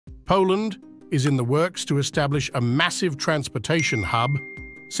Poland is in the works to establish a massive transportation hub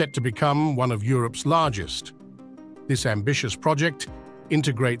set to become one of Europe's largest. This ambitious project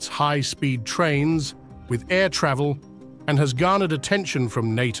integrates high-speed trains with air travel and has garnered attention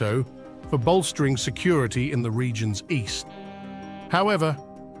from NATO for bolstering security in the region's east. However,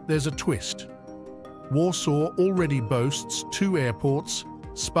 there's a twist. Warsaw already boasts 2 airports,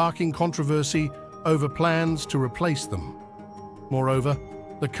 sparking controversy over plans to replace them. Moreover,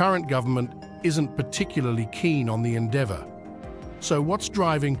 the current government isn't particularly keen on the endeavor. So what's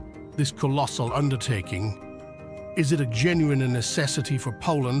driving this colossal undertaking? Is it a genuine necessity for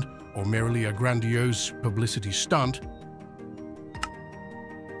Poland or merely a grandiose publicity stunt?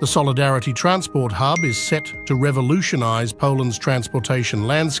 The Solidarity Transport Hub is set to revolutionize Poland's transportation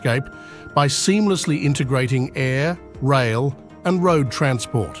landscape by seamlessly integrating air, rail, and road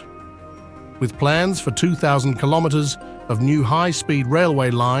transport. With plans for 2,000 kilometers of new high-speed railway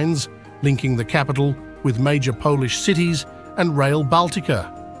lines linking the capital with major Polish cities and Rail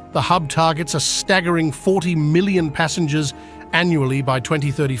Baltica, the hub targets a staggering 40 million passengers annually by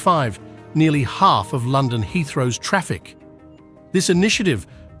 2035, nearly half of London Heathrow's traffic. This initiative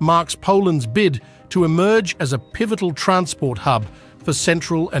marks Poland's bid to emerge as a pivotal transport hub for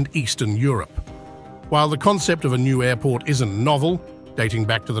Central and Eastern Europe. While the concept of a new airport isn't novel, dating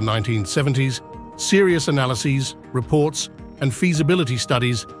back to the 1970s, serious analyses, reports, and feasibility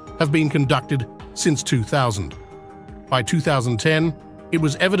studies have been conducted since 2000. By 2010, it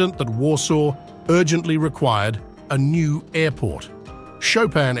was evident that Warsaw urgently required a new airport.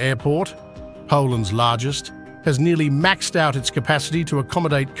 Chopin Airport, Poland's largest, has nearly maxed out its capacity to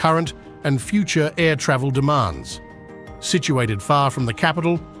accommodate current and future air travel demands. Situated far from the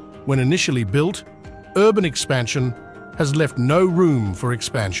capital, when initially built, urban expansion has left no room for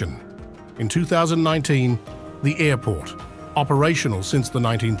expansion. In 2019, the airport, operational since the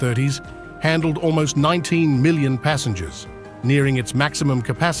 1930s, handled almost 19 million passengers, nearing its maximum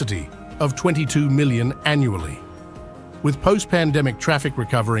capacity of 22 million annually. With post-pandemic traffic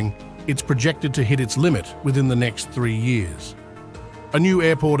recovering, it's projected to hit its limit within the next 3 years. A new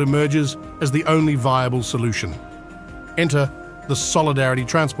airport emerges as the only viable solution. Enter the Solidarity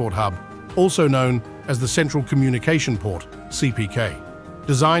Transport Hub, also known as the Central Communication Port, CPK,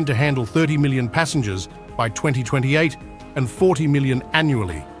 designed to handle 30 million passengers by 2028 and 40 million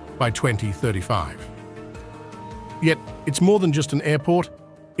annually by 2035. Yet, it's more than just an airport.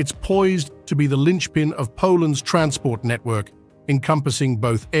 It's poised to be the linchpin of Poland's transport network, encompassing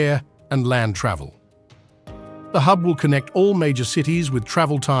both air and land travel. The hub will connect all major cities with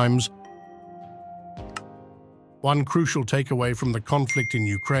travel times. One crucial takeaway from the conflict in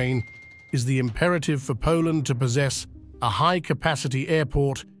Ukraine is the imperative for Poland to possess a high-capacity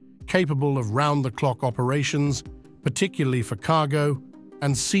airport capable of round-the-clock operations, particularly for cargo,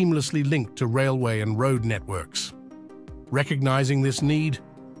 and seamlessly linked to railway and road networks. Recognizing this need,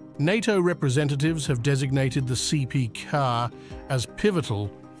 NATO representatives have designated the CPK as pivotal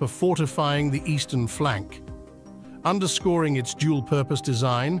for fortifying the eastern flank, underscoring its dual-purpose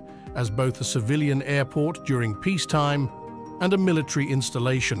design as both a civilian airport during peacetime and a military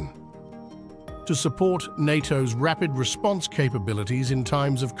installation, to support NATO's rapid response capabilities in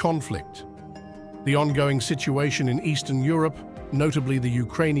times of conflict. The ongoing situation in Eastern Europe, notably the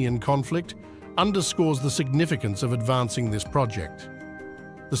Ukrainian conflict, underscores the significance of advancing this project.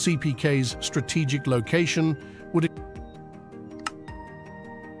 The CPK's strategic location would...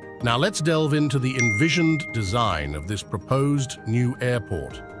 Now let's delve into the envisioned design of this proposed new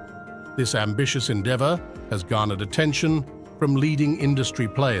airport. This ambitious endeavor has garnered attention from leading industry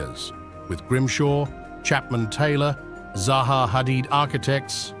players, with Grimshaw, Chapman Taylor, Zaha Hadid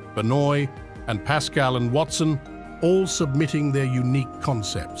Architects, Benoit, and Pascal and Watson all submitting their unique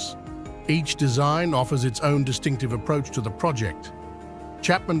concepts. Each design offers its own distinctive approach to the project.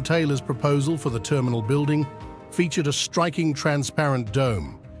 Chapman Taylor's proposal for the terminal building featured a striking transparent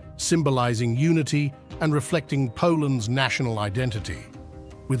dome, symbolizing unity and reflecting Poland's national identity.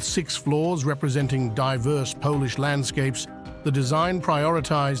 With 6 floors representing diverse Polish landscapes, the design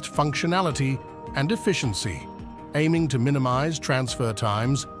prioritized functionality and efficiency, aiming to minimize transfer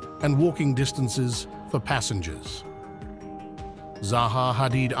times and walking distances for passengers. Zaha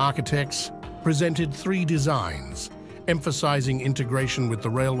Hadid Architects presented 3 designs, emphasizing integration with the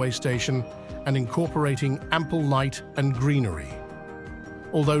railway station and incorporating ample light and greenery.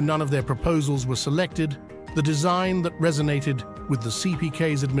 Although none of their proposals were selected, the design that resonated with the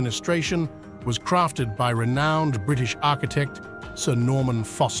CPK's administration was crafted by renowned British architect Sir Norman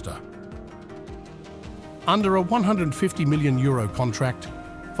Foster. Under a €150 million contract,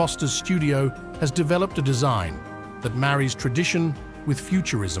 Foster's studio has developed a design that marries tradition with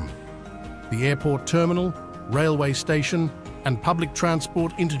futurism. The airport terminal, railway station, and public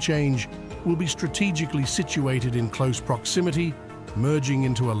transport interchange will be strategically situated in close proximity, merging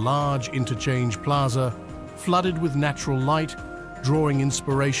into a large interchange plaza flooded with natural light, drawing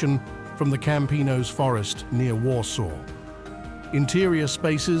inspiration from the Campino's forest near Warsaw. Interior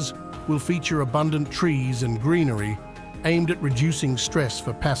spaces will feature abundant trees and greenery aimed at reducing stress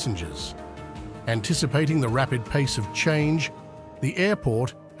for passengers. Anticipating the rapid pace of change, the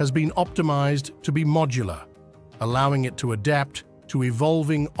airport has been optimized to be modular, allowing it to adapt to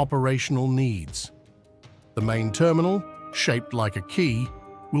evolving operational needs. The main terminal, shaped like a key,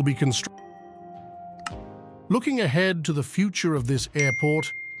 will be constructed. Looking ahead to the future of this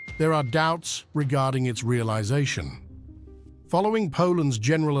airport, there are doubts regarding its realization. Following Poland's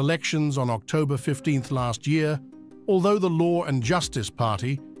general elections on October 15th last year, although the Law and Justice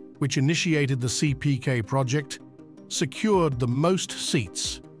Party, which initiated the CPK project, secured the most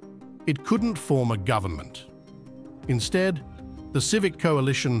seats, it couldn't form a government. Instead, the civic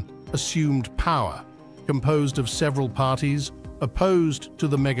coalition assumed power, composed of several parties opposed to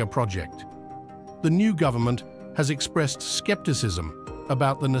the megaproject. The new government has expressed skepticism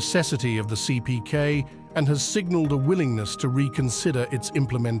about the necessity of the CPK and has signaled a willingness to reconsider its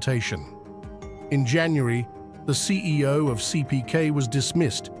implementation. In January, the CEO of CPK was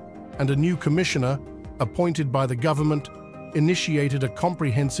dismissed, and a new commissioner, appointed by the government, initiated a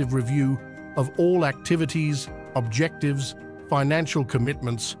comprehensive review of all activities, objectives, financial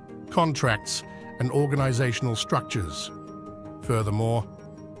commitments, contracts, and organizational structures. Furthermore,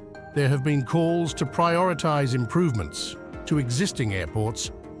 there have been calls to prioritize improvements to existing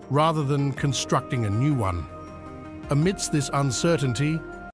airports rather than constructing a new one. Amidst this uncertainty,